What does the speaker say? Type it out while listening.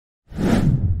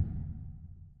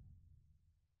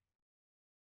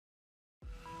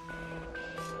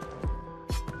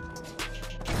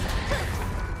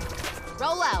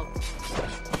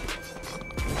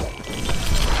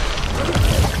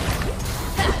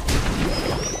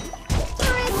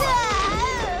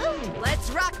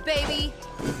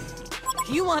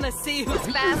wanna see who's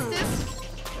fastest?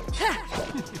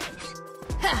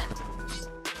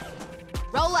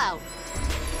 Roll out.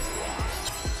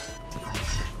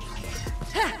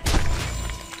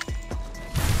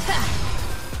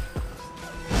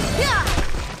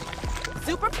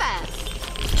 Super fast.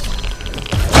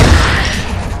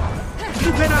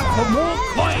 Keep it up for more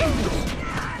coins.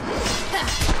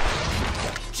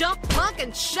 Jump, punk,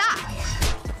 and shot.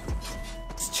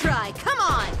 Let's try. Come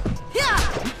on.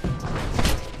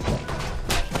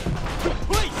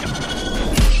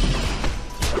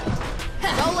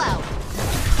 Roll out.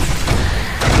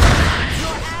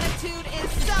 Your attitude is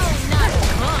so not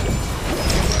punk.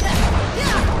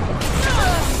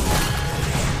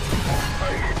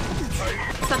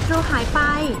 ศัตรูหายไป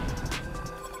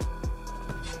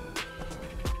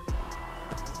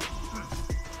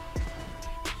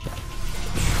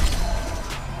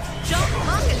Jump,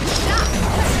 punk, and shot.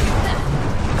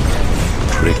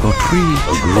 Trick or treat.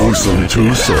 A gruesome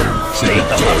twosome. Stay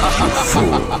dead, you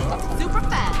fool. Super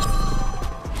fast.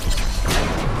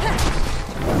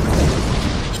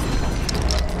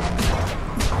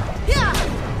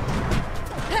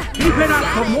 Keep it up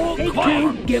for more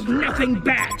coins. Give nothing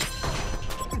back.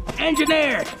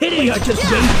 Engineer, hitting are just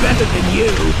way better than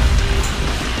you.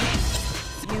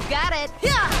 You got it.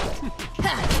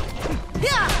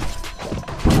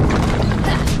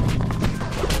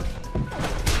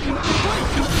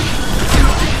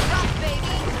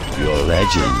 Your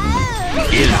legend,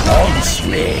 it haunts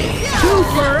me.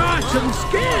 Super awesome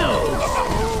skills.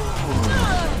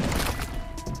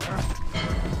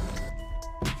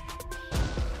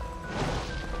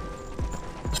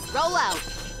 Roll out.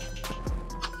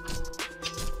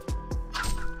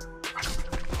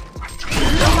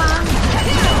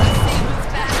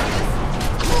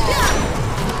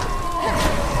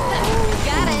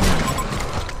 Got it.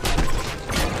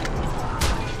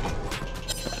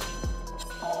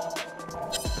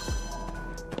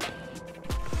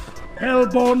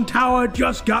 Hellborn Tower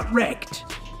just got wrecked.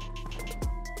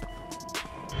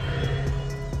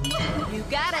 You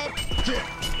got it.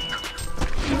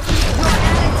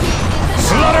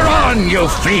 Slaughter on, you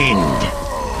fiend!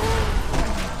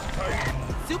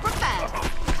 Super fast.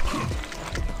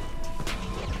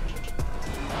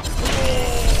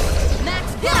 Max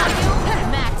volume.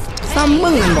 Max. ซ้ำมึ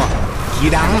งนั่นบ่ขี่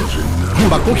ดัง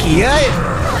บักกูขี่เอ้ย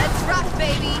Let's rock,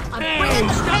 baby. I'm bringing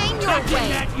the pain your way.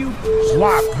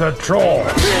 Slap the troll!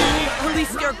 At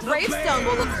least your gravestone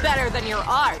will look better than your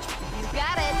art. You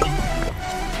got it.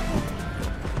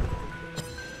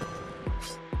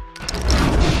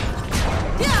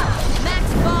 Max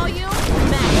volume.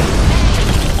 Max.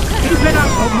 Keep it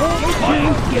up for more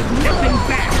coins. Give nothing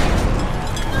back.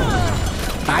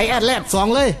 ตายแอดแลด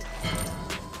2เลย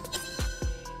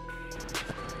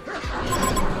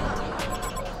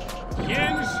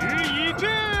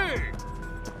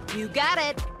You got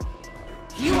it.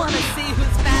 You wanna see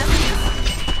who's fastest?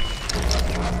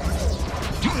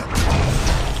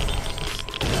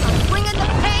 I'm bringing the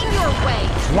pain your way.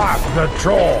 Slap the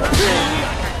troll!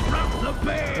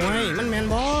 โอ้ยมันแมน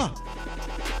บ่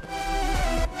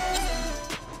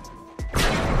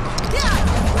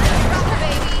Let's rock,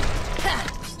 baby.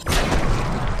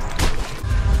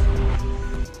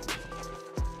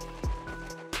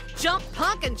 Jump,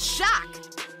 punk, and shock.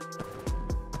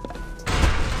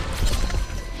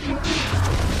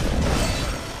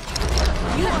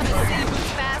 You wanna see who's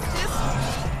fastest?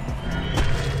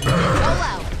 Roll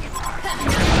out.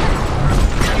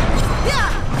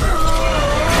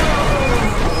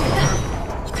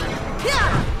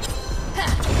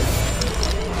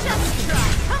 Just try.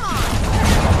 Come on.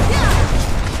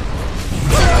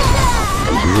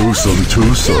 A gruesome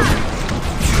twosome.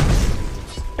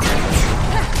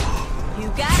 You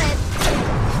got it.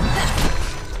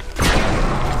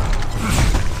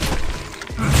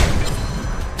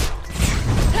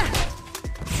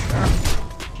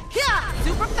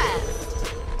 Super fast.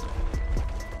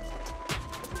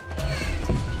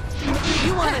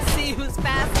 You wanna see who's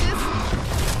fastest?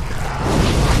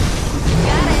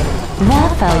 Got it. That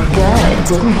felt good,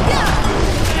 didn't it?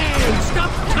 Hey,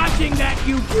 stop touching that,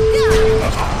 you...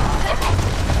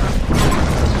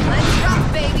 Let's rock,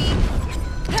 baby.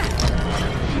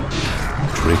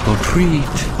 Trick or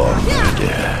treat, or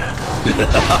murder.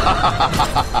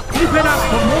 Keep it up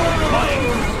for more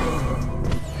coins.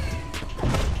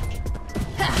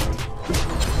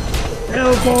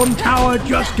 Hellborn Tower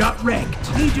just got wrecked.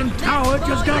 Legion Tower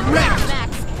just got wrecked.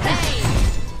 Max pain.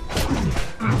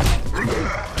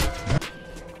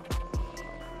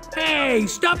 Hey,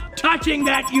 stop touching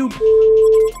that, you...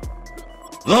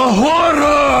 The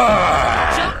horror!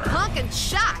 Jump, punk, and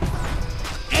shock.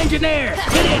 Engineer,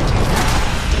 hit it!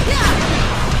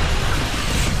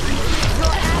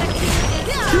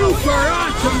 Super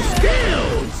awesome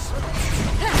skills!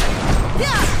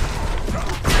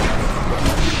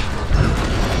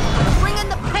 Bring in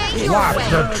the pain your Watch way.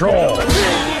 the troll.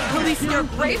 At least your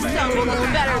gravestone will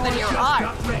look better than your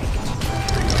art.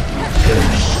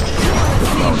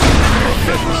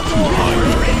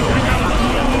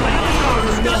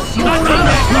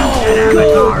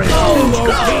 Avatar is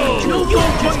too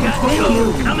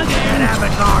OP! Come again,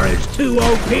 Avatar is too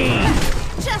OP!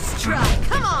 Just try.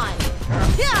 Come on.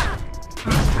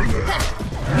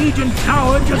 Legion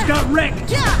Tower just got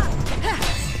wrecked! You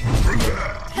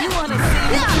want to see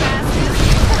who's fastest?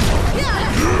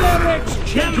 Barracks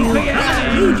champion!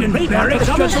 Legion Barracks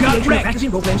just got wrecked!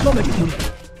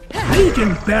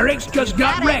 Legion Barracks just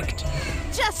got wrecked!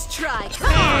 Just try. Come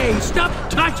on. Hey, stop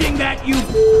touching that, you...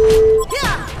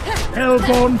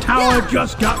 Hellborn Tower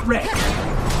just got wrecked!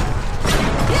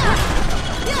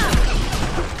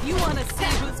 You want to see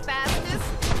who's fastest?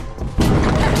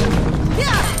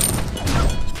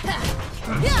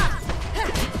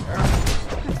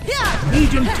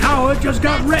 Legion Tower just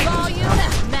got wrecked! Volume,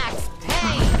 max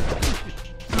pain.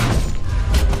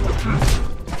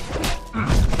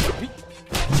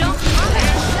 Jump on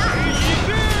that shot.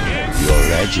 Your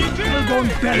edging Hellborn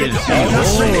Barracks is just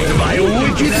got wrecked! my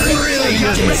wicked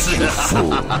brilliance.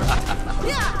 Fool.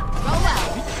 Roll out.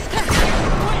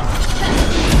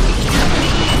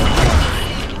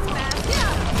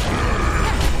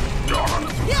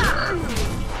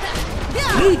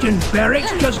 Legion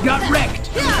Barracks just got wrecked!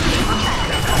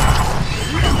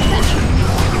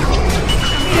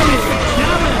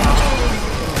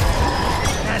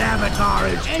 That Avatar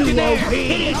is too OP!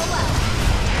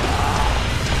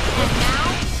 And now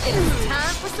it is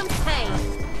time for some pain.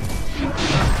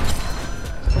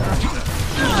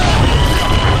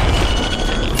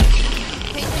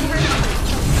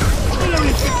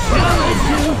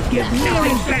 Give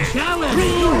nothing back! Challenge!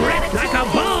 Wrecked like a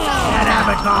ball! That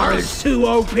Avatar is too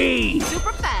OP!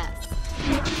 Super fast.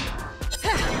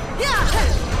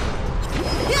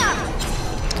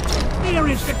 Here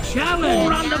is the challenge!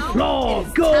 More on the floor!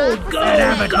 It's Go, time for go! some That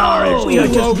Avatar is pain. too OP! We are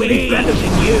just way better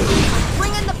than you!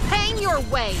 Bring in the pain your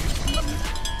way.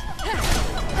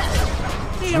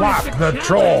 Swap the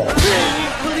troll.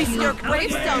 At least your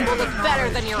gravestone will look better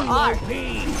than your art.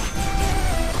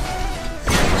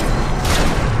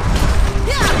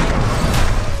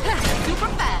 Super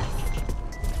fast.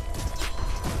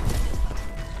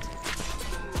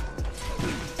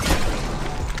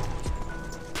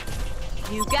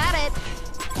 You got it.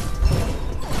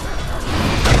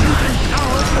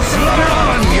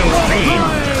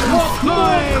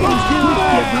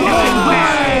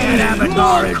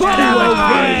 Avatar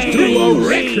is too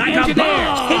wrecked like a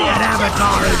ball! That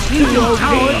Avatar is too OP!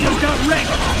 Just got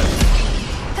wrecked!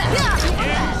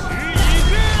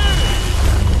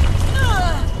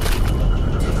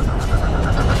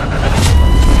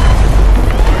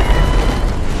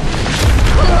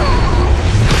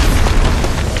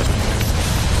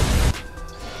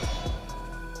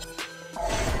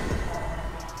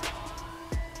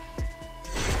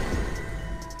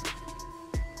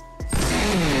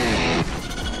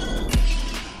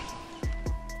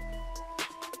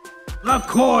 Of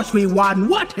course we won,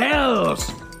 what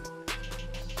else?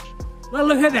 Well,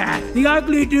 look at that, the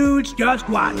ugly dudes just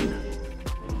won.